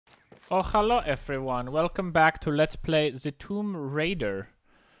Oh, hello everyone. Welcome back to Let's Play The Tomb Raider.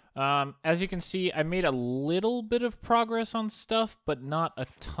 As you can see, I made a little bit of progress on stuff, but not a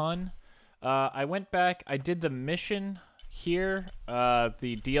ton. I went back, I did the mission here, the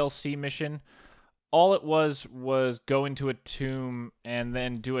DLC mission. All it was go into a tomb and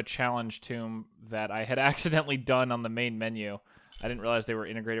then do a challenge tomb that I had accidentally done on the main menu. I didn't realize they were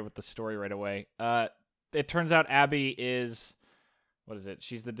integrated with the story right away. It turns out Abby is... what is it?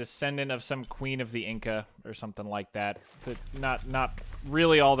 She's the descendant of some queen of the Inca or something like that. Not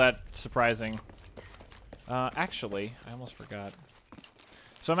really all that surprising. Actually, I almost forgot.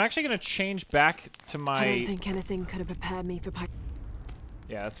 So I'm actually going to change back to my... I don't think anything could have prepared me for...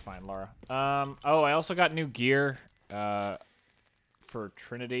 Yeah, that's fine, Laura. Oh, I also got new gear for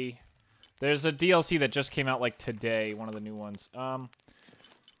Trinity. There's a DLC that just came out like today, one of the new ones.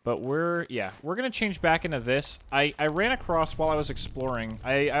 But we're gonna change back into this. I ran across while I was exploring.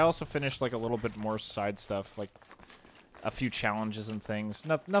 I also finished like a little bit more side stuff, like a few challenges and things.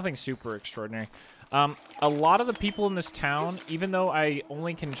 Nothing super extraordinary. A lot of the people in this town, even though I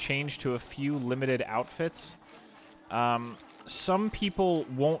only can change to a few limited outfits, some people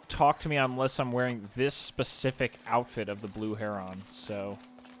won't talk to me unless I'm wearing this specific outfit of the Blue Heron. So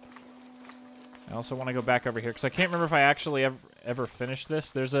I also want to go back over here because I can't remember if I actually ever finished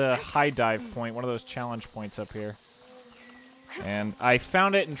this. There's a high dive point, one of those challenge points up here. And I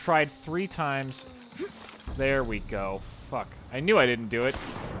found it and tried 3 times. There we go. Fuck. I knew I didn't do it.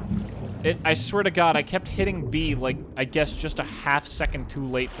 I swear to God, I kept hitting B, like, I guess just a half second too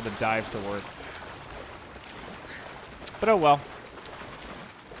late for the dive to work. But oh well.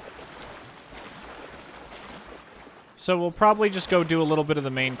 So we'll probably just go do a little bit of the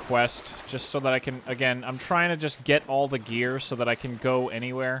main quest, just so that I can, again, I'm trying to just get all the gear so that I can go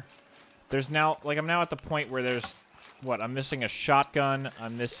anywhere. There's now, like, I'm now at the point where there's, what, I'm missing a shotgun,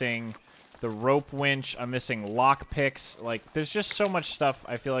 I'm missing the rope winch, I'm missing lockpicks, like, there's just so much stuff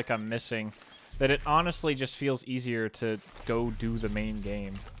I feel like I'm missing that it honestly just feels easier to go do the main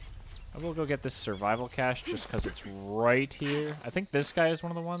game. I will go get this survival cache just because it's right here. I think this guy is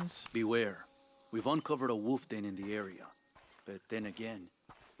one of the ones. Beware. We've uncovered a wolf den in the area. But then again,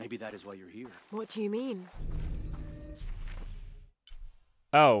 maybe that is why you're here. What do you mean?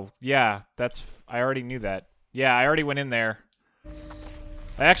 Oh, yeah, I already knew that. Yeah, I already went in there.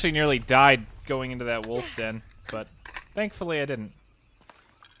 I actually nearly died going into that wolf den, but thankfully I didn't.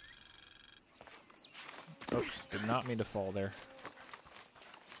 Oops, did not mean to fall there.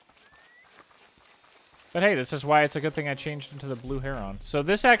 But hey, this is why it's a good thing I changed into the Blue Heron. So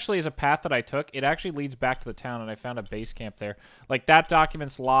this actually is a path that I took. It actually leads back to the town, and I found a base camp there. Like, that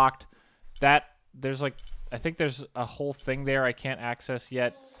document's locked. There's like, I think there's a whole thing there I can't access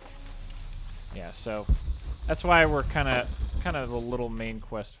yet. Yeah, so that's why we're kind of a little main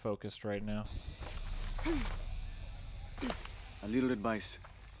quest focused right now. A little advice.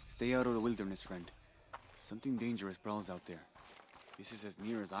 Stay out of the wilderness, friend. Something dangerous prowls out there. This is as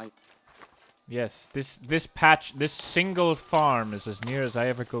near as I... Yes, this single farm is as near as I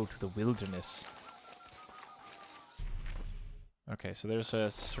ever go to the wilderness. Okay, so there's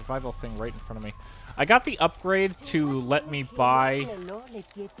a survival thing right in front of me. I got the upgrade to let me buy...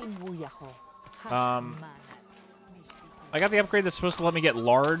 I got the upgrade that's supposed to let me get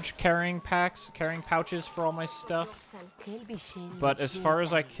large carrying pouches for all my stuff. But as far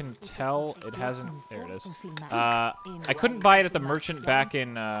as I can tell, it hasn't... There it is. I couldn't buy it at the merchant back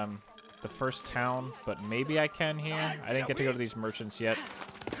in... the first town, but maybe I can here. I didn't get to go to these merchants yet.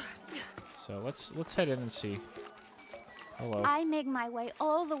 So let's head in and see. Hello. I make my way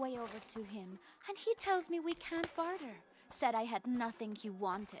all the way over to him, and he tells me we can't barter. Said I had nothing he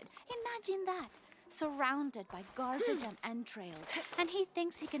wanted. Imagine that. Surrounded by garbage and entrails, and he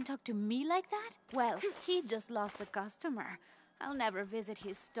thinks he can talk to me like that? Well, he just lost a customer. I'll never visit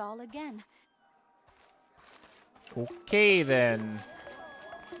his stall again. Okay, then.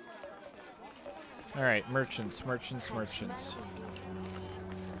 Alright, merchants.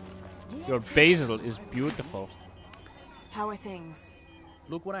 Your basil is beautiful. How are things?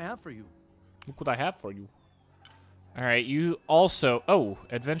 Look what I have for you. Look what I have for you. Alright, you also... Oh,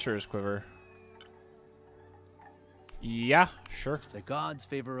 Adventurer's Quiver. Yeah, sure. The gods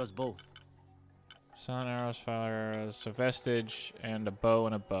favor us both. Sun, arrows, fire arrows, a vestige, and a bow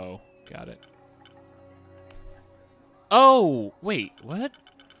and a bow. Got it. Oh, wait, what?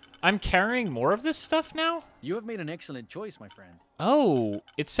 I'm carrying more of this stuff now? You have made an excellent choice, my friend. Oh,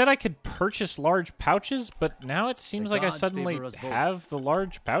 it said I could purchase large pouches, but now it seems like I suddenly have the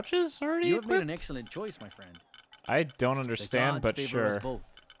large pouches already You have equipped? made an excellent choice, my friend. I don't understand, but sure. Us both.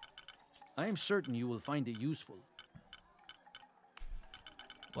 I am certain you will find it useful.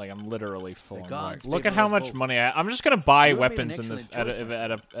 Like, I'm literally full on luck. gods Look at favor how us much both. money I'm just gonna buy You have made an weapons in the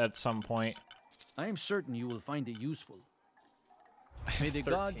excellent choice, at some point. I am certain you will find it useful. May the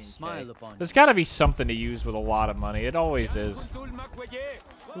gods 13K. smile upon you. There's got to be something to use with a lot of money. It always is. Ooh,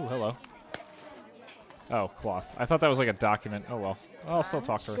 hello. Oh, cloth. I thought that was like a document. Oh well. I'll still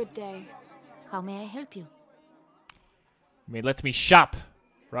talk to her. Good day. How may I help you? Let me shop.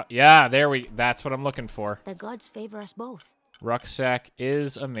 Yeah, there we. That's what I'm looking for. The gods favor us both. Rucksack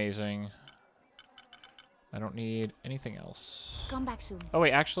is amazing. I don't need anything else. Come back soon. Oh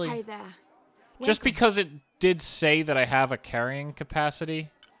wait, actually, Hi there. just Welcome. because it did say that I have a carrying capacity,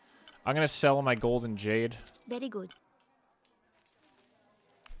 I'm gonna sell my golden jade. Very good.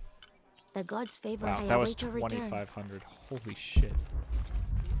 The gods favor Wow, us. I that was await your return. 2,500. Holy shit.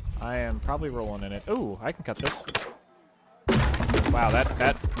 I am probably rolling in it. Ooh, I can cut this. Wow,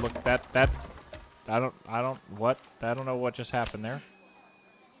 I don't know what just happened there.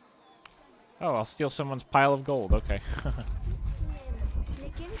 Oh, I'll steal someone's pile of gold. Okay.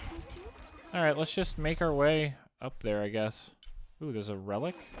 All right, let's just make our way up there, I guess. Ooh, there's a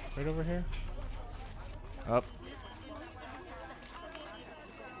relic right over here. Up.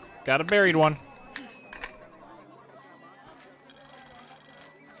 Got a buried one.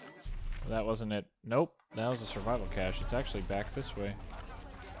 That wasn't it. Nope. That was a survival cache. It's actually back this way.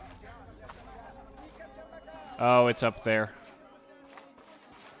 Oh, it's up there.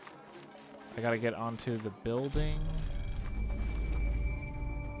 I gotta get onto the building.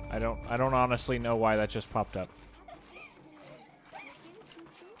 I don't honestly know why that just popped up.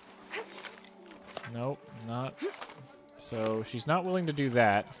 Nope, not. So she's not willing to do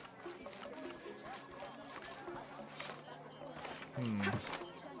that.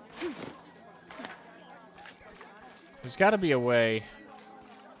 There's got to be a way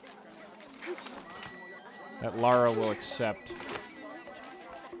that Lara will accept.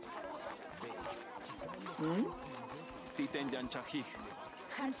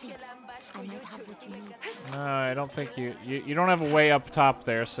 Come see. I might have what you need. No, I don't think you don't have a way up top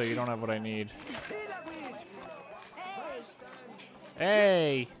there, so you don't have what I need.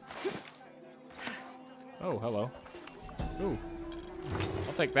 Hey! Oh, hello. Ooh.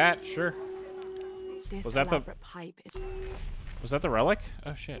 I'll take that, sure. This Was that the- elaborate pipe. Was that the relic?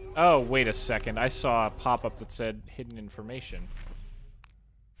 Oh, shit. Oh, wait a second. I saw a pop-up that said hidden information.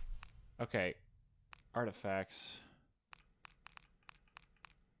 Okay. Artifacts.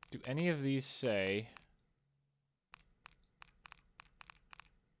 Do any of these say...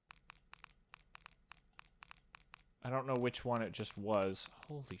 I don't know which one it just was.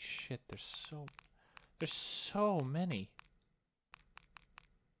 Holy shit, there's so many.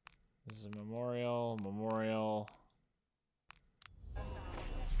 This is a memorial.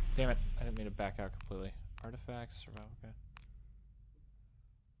 Damn it, I didn't mean to back out completely. Artifacts, survival guide.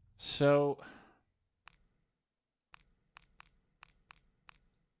 So...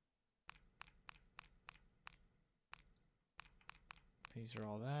 these are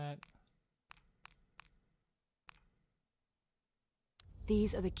all that.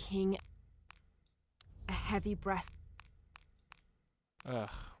 These are the king. A heavy breast. Ugh,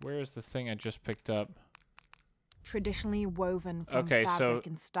 where is the thing I just picked up? Traditionally woven from Okay, fabric so-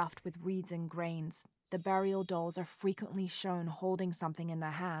 and stuffed with reeds and grains. The burial dolls are frequently shown holding something in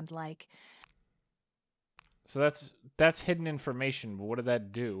their hand, like So that's hidden information, but what did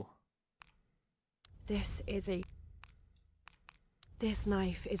that do? this is a. This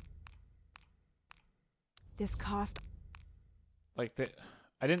knife is. This cast. Like,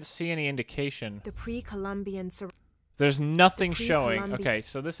 I didn't see any indication. The pre-Columbian. There's nothing The showing. pre-Columbian- Okay,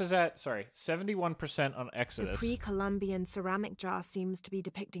 so this is at, sorry, 71% on The Exodus. pre-Columbian ceramic jar seems to be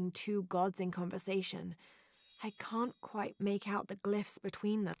depicting two gods in conversation. I can't quite make out the glyphs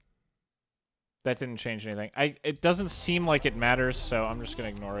between them. That didn't change anything. It doesn't seem like it matters, so I'm just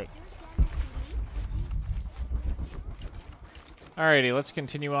going to ignore it. Alrighty, let's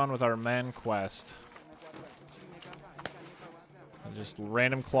continue on with our man quest. Just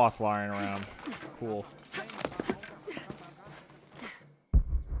random cloth lying around. Cool.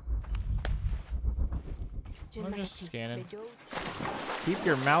 I'm just scanning. Keep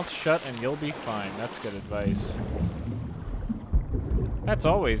your mouth shut and you'll be fine. That's good advice. That's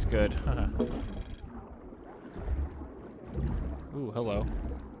always good. Ooh, hello.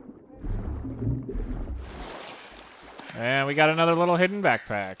 And we got another little hidden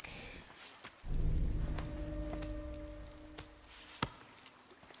backpack.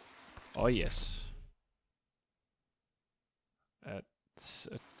 Oh, yes.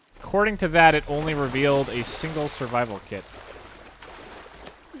 According to that, it only revealed a single survival kit.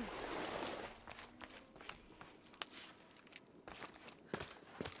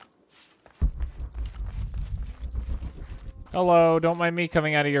 Hello, don't mind me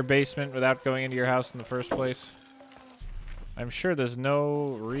coming out of your basement without going into your house in the first place. I'm sure there's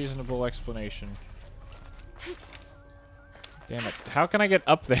no reasonable explanation. Damn it. How can I get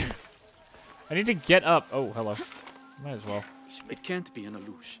up there? I need to get up. Oh, hello. Might as well. It can't be an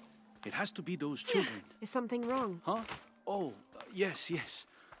Alush. It has to be those children. Is something wrong? Huh? Oh, yes.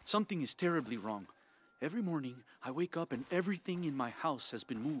 Something is terribly wrong. Every morning, I wake up and everything in my house has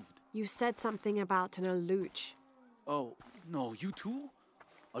been moved. You said something about an Aluch. Oh, no, you too?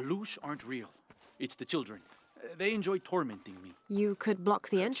 Alush aren't real. It's the children. They enjoy tormenting me. You could block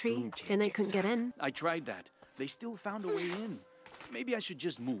the entry, then they couldn't get in. I tried that. They still found a way in. Maybe I should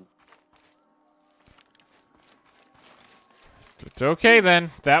just move. It's okay then.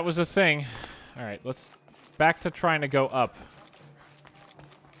 That was a thing. Alright, let's back to trying to go up.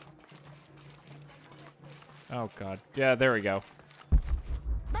 Oh god. Yeah, there we go.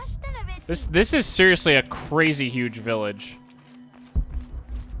 This is seriously a crazy huge village.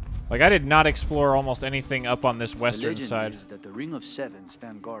 Like, I did not explore almost anything up on this western The side. legend is that the Ring of Seven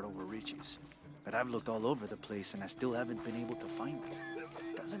stand guard over riches. But I've looked all over the place and I still haven't been able to find them.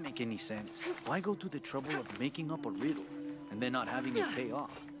 Doesn't make any sense. Why go to the trouble of making up a riddle and then not having it pay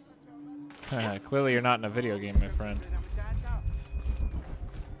off? Clearly you're not in a video game, my friend.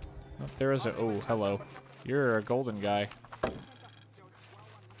 Oh, there is a... Oh, hello. You're a golden guy.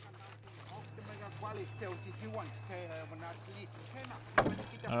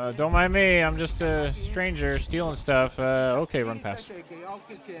 Don't mind me. I'm just a stranger stealing stuff. Okay, run past.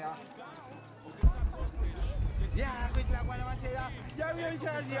 Yeah,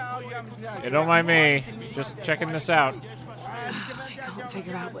 don't mind me. Just checking this out. I can't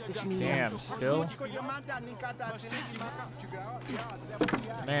figure out what this means. Damn, still?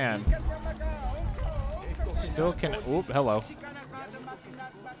 Man. Still can... Oop, hello.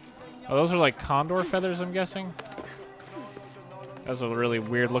 Oh, those are like condor feathers, I'm guessing? That's a really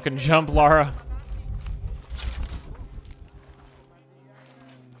weird looking jump, Lara.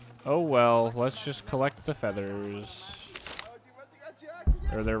 Oh well, let's just collect the feathers.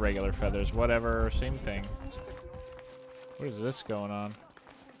 Or they're regular feathers, whatever, same thing. What is this going on?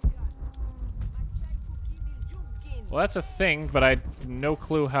 Well, that's a thing, but I have no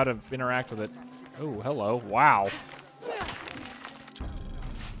clue how to interact with it. Oh, hello. Wow.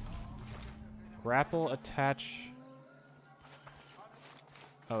 Grapple, attach.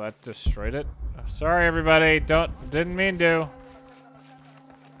 Oh, that destroyed it. Oh, sorry, everybody. Didn't mean to.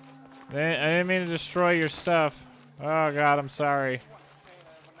 I didn't mean to destroy your stuff. Oh God, I'm sorry.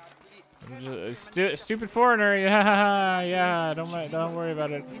 I'm just, stupid foreigner. Yeah. Don't worry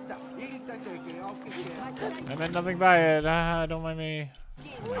about it. I meant nothing by it. Don't mind me.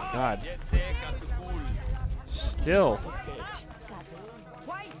 Oh my God. Still.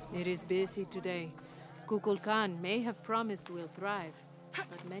 It is busy today. Kukulkan may have promised we'll thrive,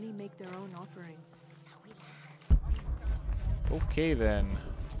 but many make their own offerings. Okay then.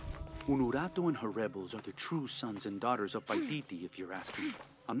 Unuratu and her rebels are the true sons and daughters of Paititi, if you're asking.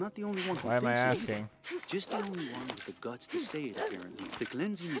 I'm not the only one who Why am I thinks it. asking? Just the only one with the guts to say it, apparently. The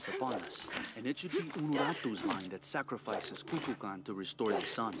cleansing is upon us, and it should be Unuratu's line that sacrifices Kukulkan to restore the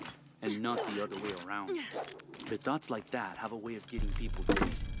sun, and not the other way around. But thoughts like that have a way of getting people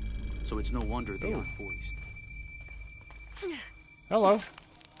killed, so it's no wonder they aren't voiced. Hello.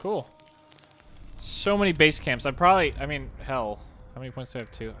 Cool. So many base camps. I mean, hell. How many points do I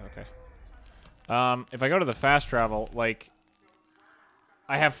have? 2? Okay. If I go to the fast travel, like,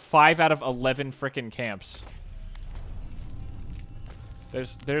 I have 5 out of 11 frickin' camps.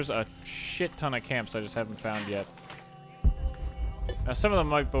 There's a shit ton of camps I just haven't found yet. Now, some of them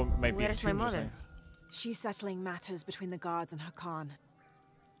might be Where's too my mother? interesting. She's settling matters between the guards and her Khan.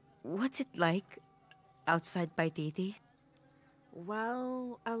 What's it like outside Paititi?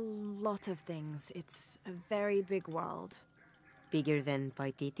 Well, a lot of things. It's a very big world. Bigger than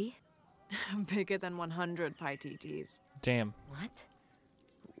Paititi? Bigger than 100 Paititis. Damn. What?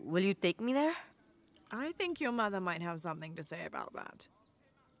 Will you take me there? I think your mother might have something to say about that.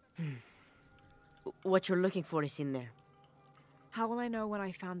 What you're looking for is in there, How will I know when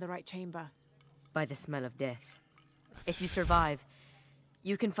I found the right chamber? by the smell of death. If you survive,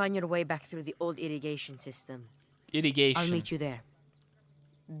 you can find your way back through the old irrigation system. Irrigation. I'll meet you there.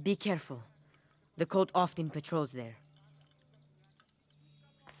 Be careful. The cult often patrols there.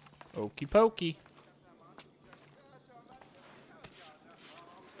 Okey pokey.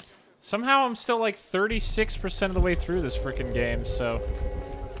 Somehow I'm still like 36% of the way through this freaking game, so...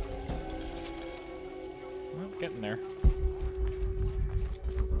 Well, getting there.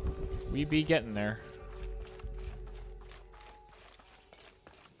 We be getting there.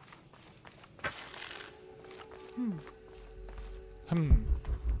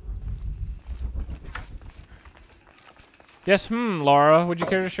 Yes, Laura. Would you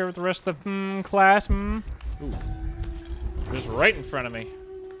care to share with the rest of the class? Ooh. Just right in front of me.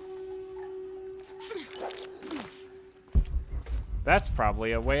 That's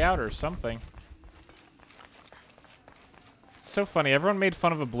probably a way out or something. It's so funny. Everyone made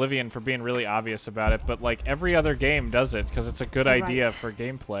fun of Oblivion for being really obvious about it, but like every other game does it because it's a good idea for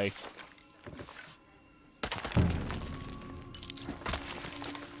gameplay.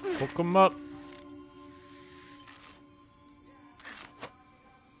 Hook 'em up.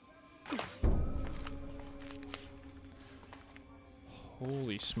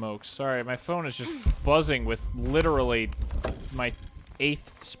 Holy smokes. Sorry, my phone is just buzzing with literally my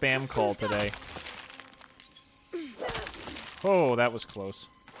 8th spam call today. Oh, that was close.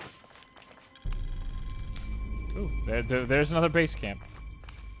 Ooh, there's another base camp.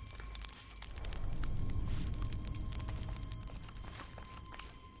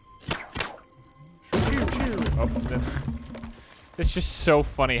 Oh, it's just so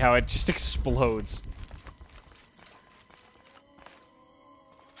funny how it just explodes.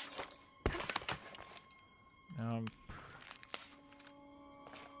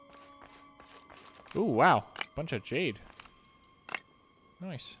 Ooh, wow. Bunch of jade.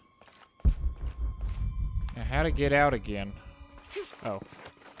 Nice. Now, how to get out again? Oh.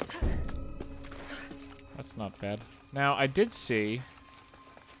 That's not bad. Now, I did see...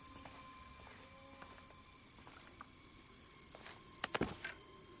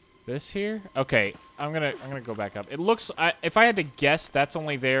 this here? Okay, I'm gonna go back up. It looks... if I had to guess, that's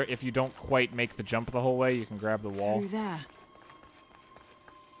only there if you don't quite make the jump the whole way. You can grab the wall. Through there.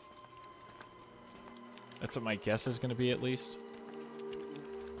 That's what my guess is gonna be, at least.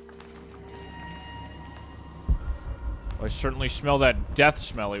 I certainly smell that death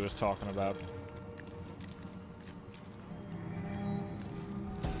smell he was talking about.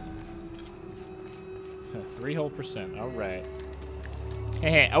 Three whole %. All right.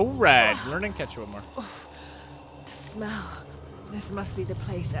 Hey, all right. Learn and catch one more. The smell. This must be the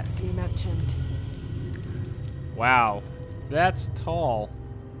place Etsley mentioned. Wow, that's tall.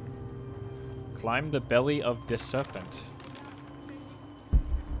 Climb the belly of the serpent.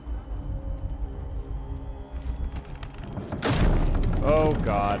 Oh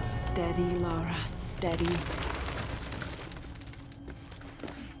God. Steady, Laura, steady.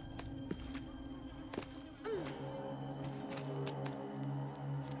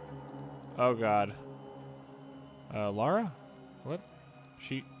 Oh God. Laura? What?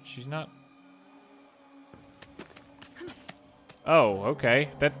 She's not. Oh, okay.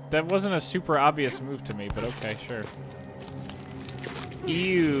 That wasn't a super obvious move to me, but okay, sure.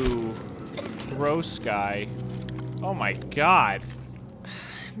 Ew. Gross guy. Oh my God.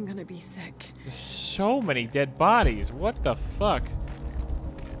 I'm gonna be sick. There's so many dead bodies. What the fuck?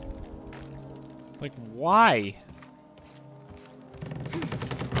 Like, why?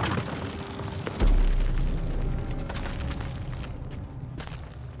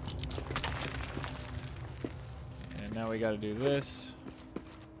 And now we gotta do this.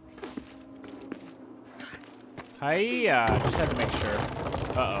 Hiya! Just had to make sure.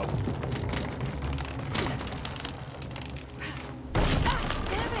 Uh-oh.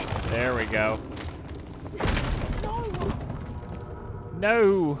 There we go.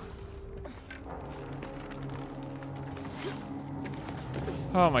 No!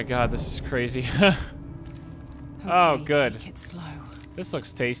 Oh my God, this is crazy. Oh, Okay, good. Take it slow. This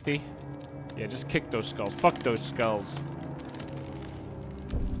looks tasty. Yeah, just kick those skulls. Fuck those skulls.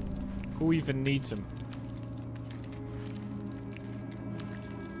 Who even needs them?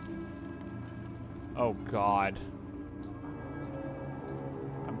 Oh God.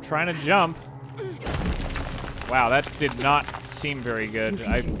 I'm trying to jump. Wow, that did not seem very good.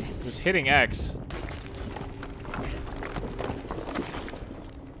 I was hitting X.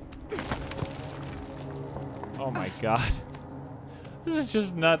 Oh my God. This is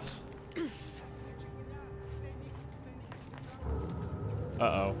just nuts.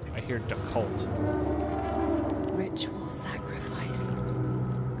 Uh-oh. I hear the cult. Ritual sacrifice.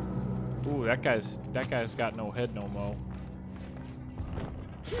 Ooh, that guy's got no head no mo.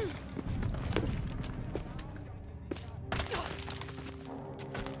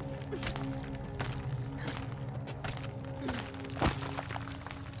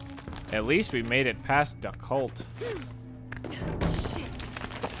 At least we made it past the cult. Shit.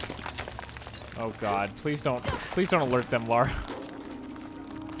 Oh God, please don't alert them, Lara.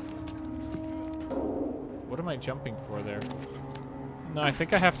 What am I jumping for there? No, I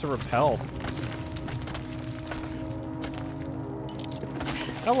think I have to repel.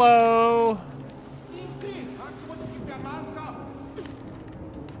 Hello.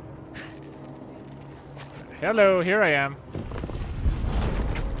 Hello, here I am.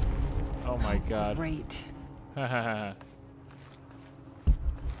 Oh my god. Great.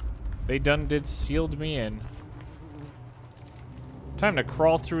 They done did sealed me in. Time to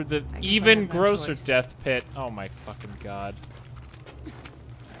crawl through the I guess I even have no grosser choice. death pit. Oh my fucking god.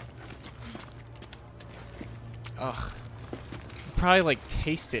 Ugh. Probably like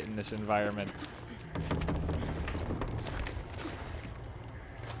taste it in this environment.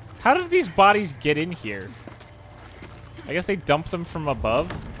 How did these bodies get in here? I guess they dump them from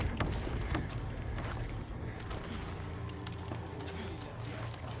above.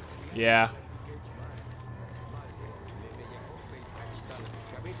 Yeah.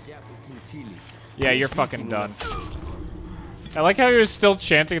 Yeah, you're fucking done. I like how he was still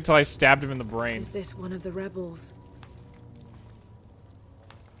chanting until I stabbed him in the brain. Is this one of the rebels?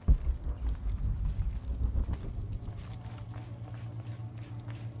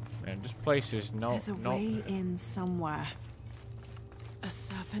 Man, this place is There's a way in somewhere. A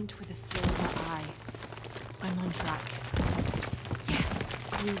serpent with a silver eye. I'm on track. Yes,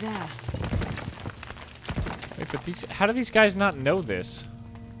 through there. Wait, but these, how do these guys not know this?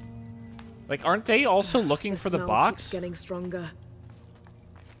 Like, aren't they also looking for the smell box? keeps getting stronger.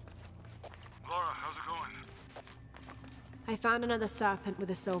 Laura, how's it going? I found another serpent with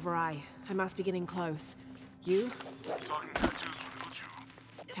a silver eye. I must be getting close. You? Talking tattoos with Uchu.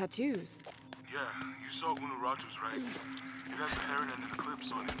 Tattoos? Yeah, you saw Unuratu's, right? It has a heron and an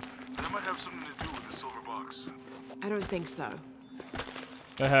eclipse on it. That might have something to do with the silver box. I don't think so.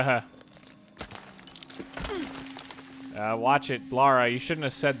 Watch it, Lara. You shouldn't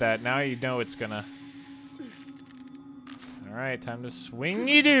have said that. Now you know it's gonna. All right, time to swing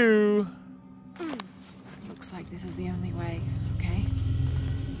you do. Looks like this is the only way. Okay.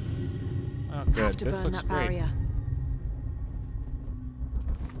 Oh, Have good. to This burn looks that great. barrier.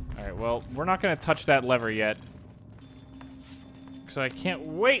 All right. Well, we're not gonna touch that lever yet, because I can't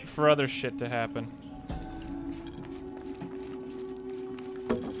wait for other shit to happen.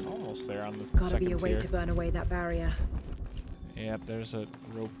 Almost there on the Gotta second be a way tier. to burn away that barrier. Yep, there's a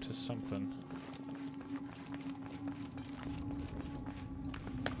rope to something.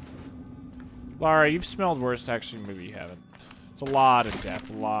 Lara, you've smelled worse. Actually, maybe you haven't. It's a lot of death,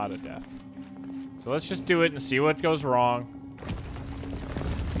 a lot of death. So let's just do it and see what goes wrong.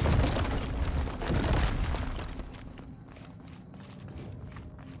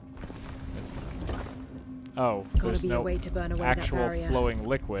 Oh, Gotta there's be a no way to burn away that actual barrier. flowing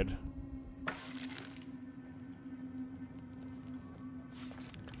liquid.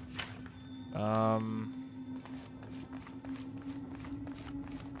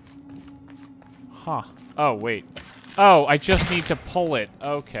 Huh. Oh, wait. Oh, I just need to pull it.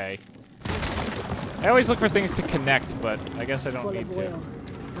 Okay. I always look for things to connect, but I guess I don't Full need of to. oil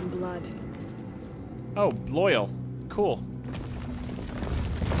and blood. Oh, loyal. Cool.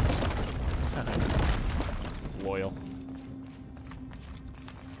 Loyal.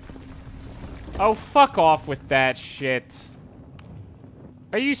 Oh, fuck off with that shit.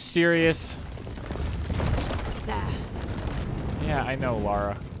 Are you serious? There. Yeah, I know,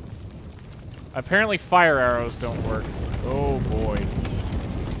 Lara. Apparently fire arrows don't work. Oh, boy.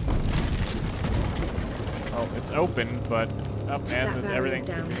 Oh, it's open, but... Oh, That and barrier's everything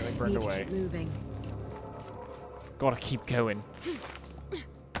down. really burned Need to away. keep moving. Gotta keep going.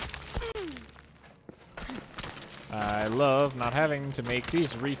 I love not having to make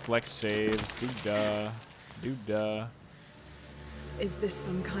these reflex saves. Doo-da. Doo-da. Is this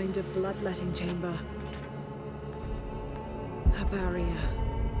some kind of bloodletting chamber? A barrier.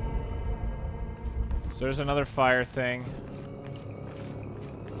 So there's another fire thing.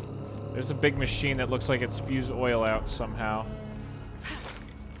 There's a big machine that looks like it spews oil out somehow.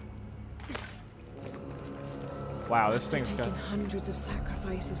 Wow, this thing's got... Taken hundreds of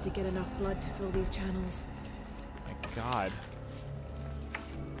sacrifices to get enough blood to fill these channels. My god.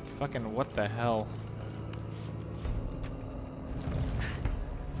 Fucking what the hell?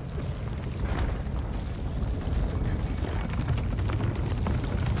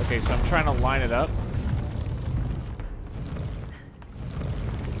 Okay, so I'm trying to line it up.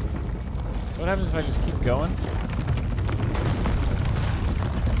 So what happens if I just keep going?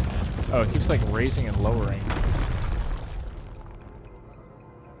 Oh, it keeps like raising and lowering.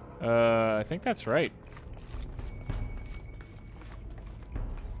 I think that's right.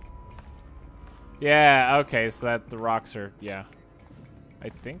 Yeah, okay, so that the rocks are, yeah. I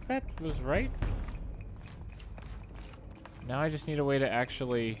think that was right. Now I just need a way to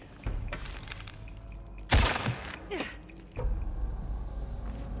actually... I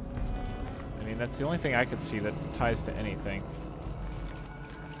mean, that's the only thing I could see that ties to anything.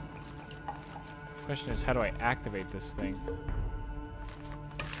 Question is, how do I activate this thing?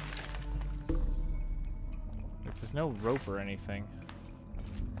 Like, there's no rope or anything.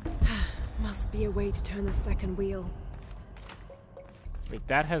 Must be a way to turn the second wheel. Wait,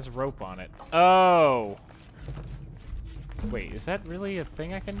 that has rope on it. Oh! Wait, is that really a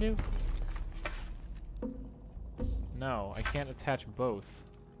thing I can do? No, I can't attach both.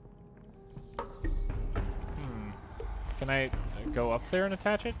 Can I go up there and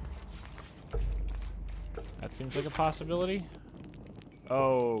attach it? That seems like a possibility.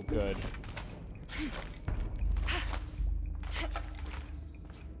 Oh, good.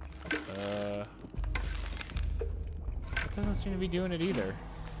 It doesn't seem to be doing it either.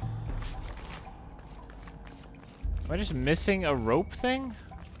 Am I just missing a rope thing?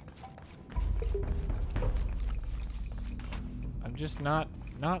 I'm just not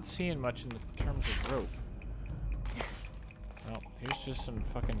seeing much in the terms of rope. Well, here's just some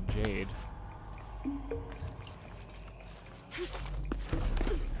fucking jade.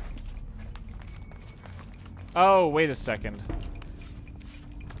 Oh, wait a second.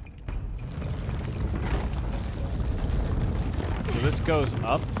 So this goes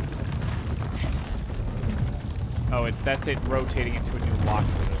up. Oh, that's it rotating into a new lock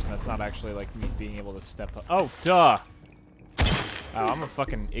position. That's not actually like me being able to step up. Oh, duh! Oh, I'm a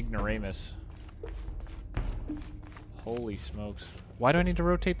fucking ignoramus. Holy smokes. Why do I need to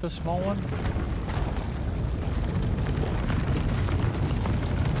rotate the small one?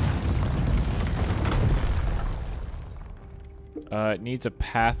 It needs a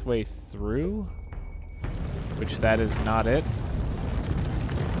pathway through, which that is not it.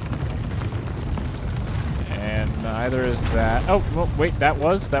 And neither is that. Oh, well, wait, that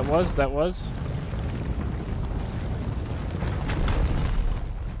was.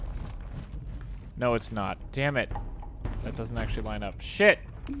 No, it's not. Damn it. That doesn't actually line up. Shit!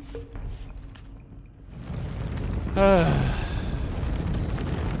 Okay.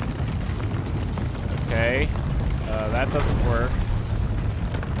 That doesn't work.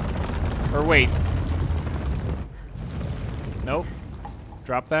 Or wait. Nope.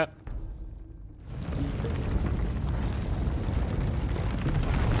 Drop that.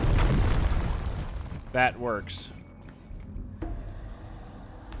 That works.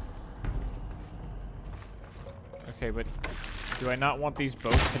 Okay, but do I not want these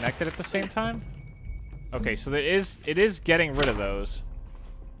both connected at the same time? Okay, so it is getting rid of those.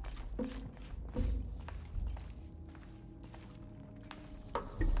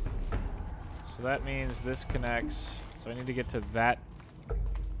 So that means this connects. So I need to get to that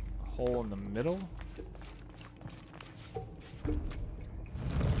hole in the middle.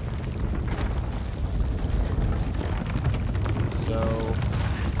 So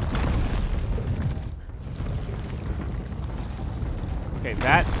okay,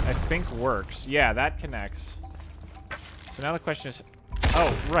 that I think works. Yeah, that connects. So now the question is,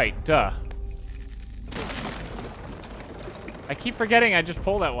 oh, right, duh. I keep forgetting I just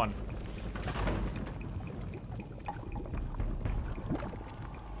pulled that one.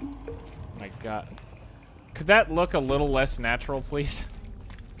 My God. Could that look a little less natural, please?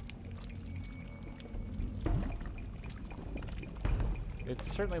 It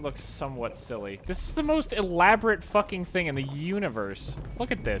certainly looks somewhat silly. This is the most elaborate fucking thing in the universe.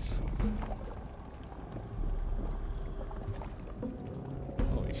 Look at this.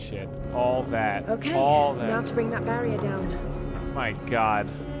 Holy shit. All that. Okay, all that. now to bring that barrier down. My God.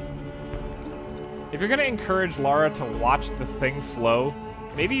 If you're gonna encourage Lara to watch the thing flow,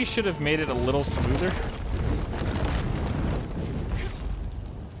 maybe you should have made it a little smoother.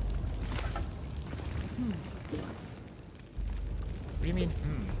 What do you mean,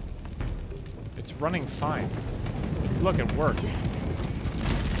 It's running fine. Look, it worked.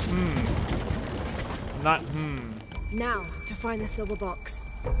 Not, Now, to find the silver box.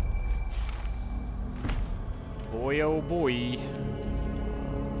 Boy, oh boy.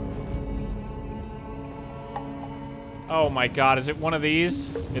 Oh my God, is it one of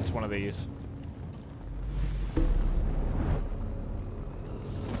these? It's one of these.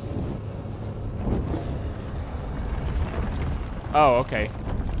 Oh, okay.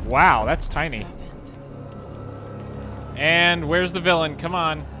 Wow, that's tiny. Serpent. And where's the villain? Come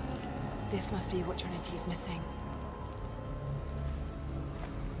on. This must be what Trinity's missing.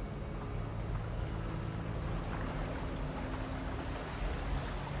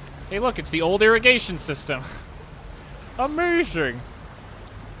 Hey, look, it's the old irrigation system. Amazing.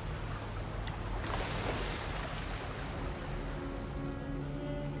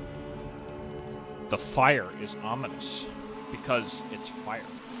 The fire is ominous because it's fire.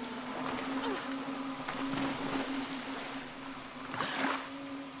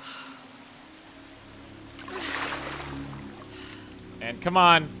 Come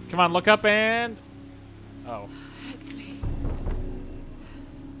on. Come on, look up and... Oh.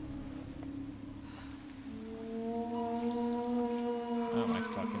 Oh my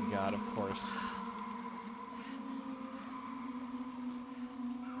fucking god, of course.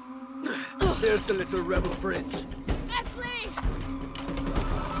 There's the little rebel prince.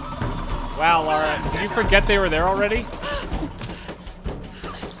 Wow, Laura, did you forget they were there already?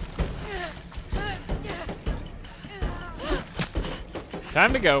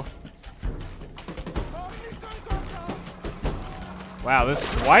 Time to go. Wow, this...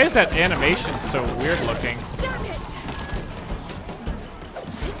 Why is that animation so weird looking? Damn it!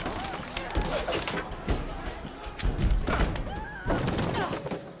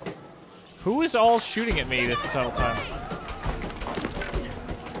 Who is all shooting at me this whole time?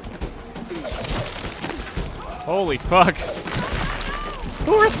 Holy fuck.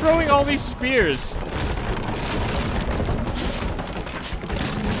 Who are throwing all these spears?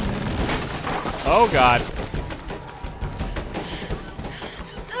 Oh god.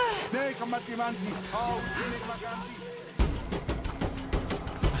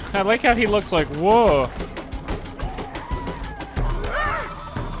 I like how he looks like, whoa.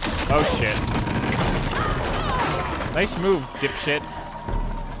 Oh shit. Nice move, dipshit.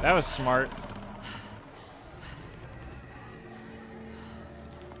 That was smart.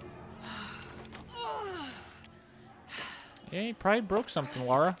 Yeah, he probably broke something,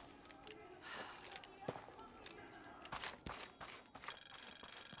 Laura.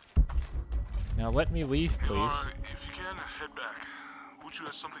 Now let me leave, please. Laura, if you can, head back. Uchu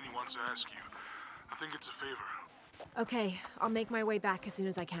has something he wants to ask you. I think it's a favor. Okay, I'll make my way back as soon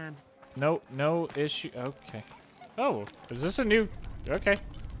as I can. No issue. Okay. Oh, is this a new... Okay.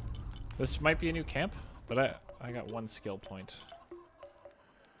 This might be a new camp, but I got 1 skill point.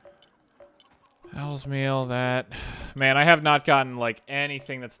 Owl's meal, that... Man, I have not gotten, like,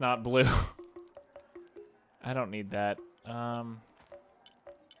 anything that's not blue. I don't need that. Kill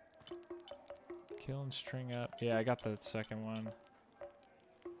and string up. Yeah, I got the second one.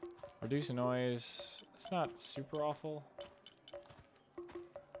 Reduce noise. It's not super awful.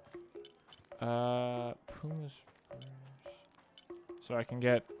 Puma's... So I can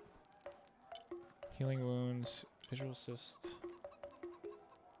get healing wounds, visual assist,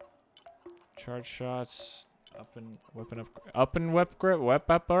 charge shots, up and whip grip,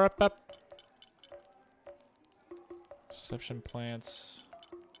 Deception plants.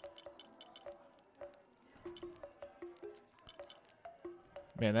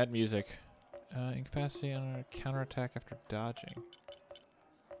 Man, that music. Incapacity on a counterattack after dodging.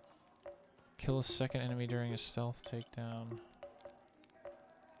 Kill a second enemy during a stealth takedown.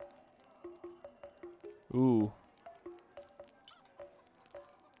 Ooh.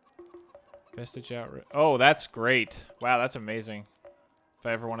 Vestige outrage. Oh, that's great. Wow, that's amazing. If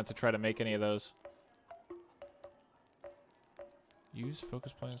I ever wanted to try to make any of those. Use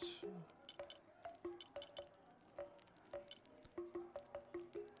focus points.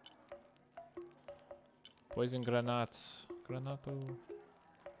 Poison granates. Granato.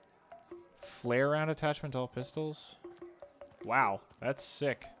 Flare round attachment to all pistols. Wow, that's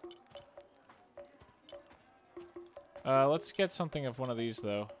sick. Let's get something of one of these,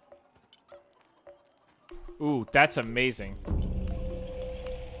 though. Ooh, that's amazing.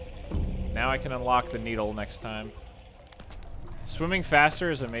 Now I can unlock the needle next time. Swimming faster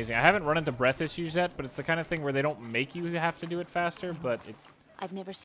is amazing. I haven't run into breath issues yet, but it's the kind of thing where they don't make you have to do it faster, but it